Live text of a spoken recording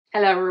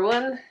Hello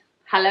everyone,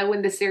 hello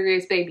in the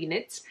series Baby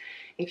Knits.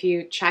 If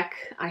you check,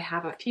 I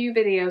have a few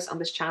videos on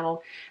this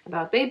channel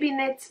about baby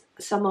knits.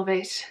 Some of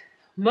it,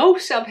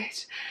 most of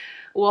it,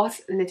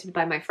 was knitted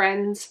by my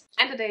friends,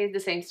 and today is the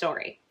same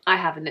story. I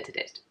haven't knitted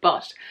it,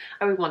 but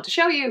I would want to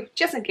show you,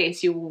 just in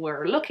case you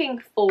were looking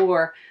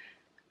for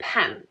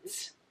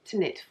pants to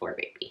knit for a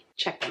baby.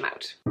 Check them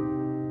out.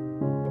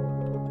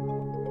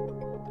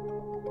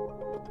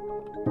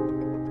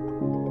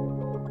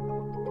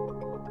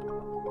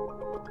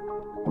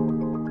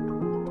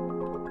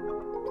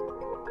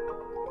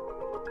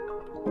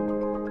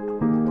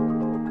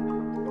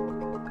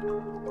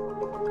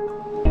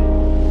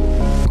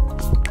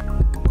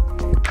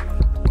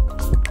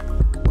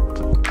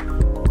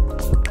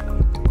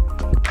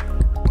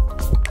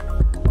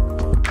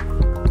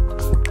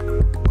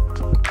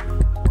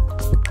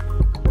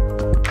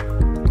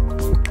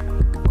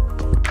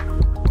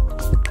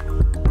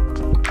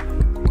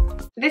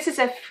 This is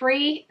a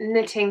free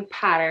knitting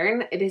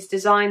pattern. It is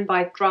designed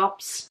by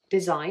Drops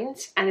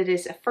Designs and it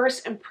is a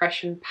first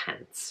impression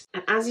pants.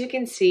 And as you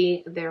can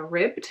see, they're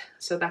ribbed,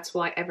 so that's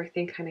why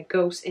everything kind of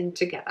goes in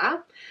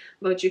together.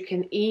 But you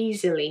can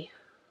easily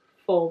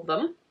fold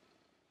them,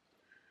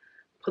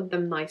 put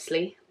them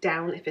nicely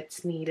down if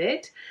it's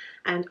needed.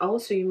 And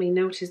also you may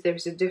notice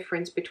there's a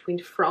difference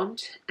between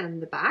front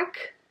and the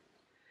back.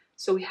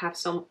 So we have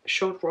some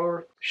short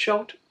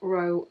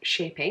row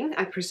shaping,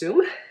 I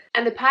presume.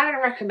 And the pattern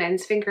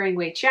recommends fingering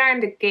weight yarn.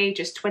 The gauge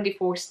is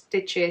 24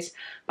 stitches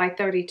by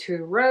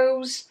 32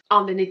 rows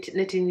on the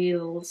knitting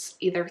needles,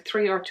 either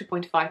 3 or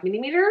 2.5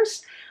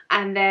 millimeters.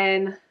 And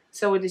then,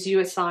 so it is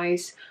US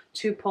size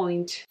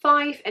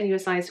 2.5 and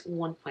US size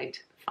 1.5.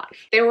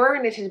 They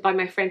were knitted by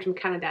my friend from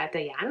Canada,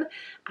 Diane,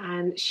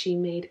 and she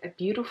made a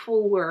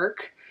beautiful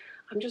work.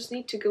 I just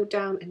need to go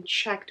down and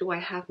check, do I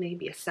have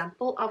maybe a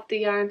sample of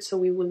the yarn so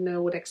we will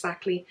know what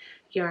exactly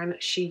yarn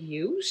she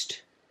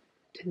used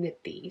to knit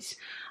these.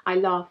 I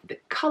love the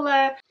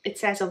colour. It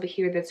says over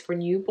here that's for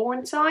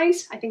newborn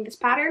size, I think, this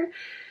pattern.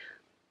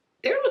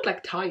 They look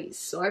like ties,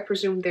 so I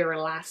presume they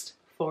will last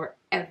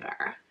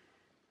forever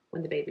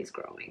when the baby's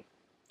growing,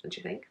 don't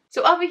you think?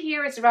 So over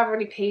here is the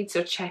RAVELRY page,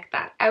 so check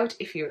that out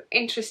if you're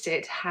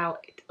interested how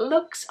it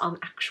looks on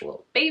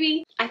actual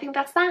baby. I think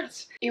that's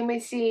that. You may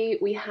see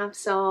we have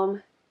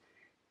some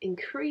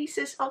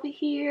increases over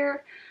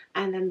here,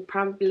 and then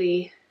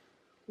probably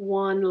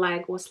one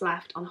leg was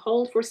left on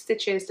hold for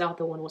stitches, the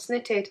other one was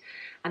knitted,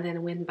 and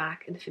then went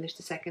back and finished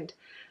the second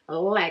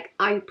leg.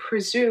 I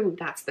presume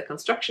that's the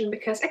construction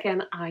because,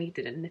 again, I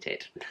didn't knit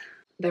it.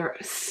 They're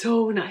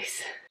so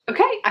nice.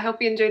 Okay, I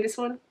hope you enjoyed this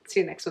one.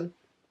 See you next one.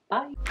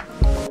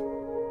 Bye.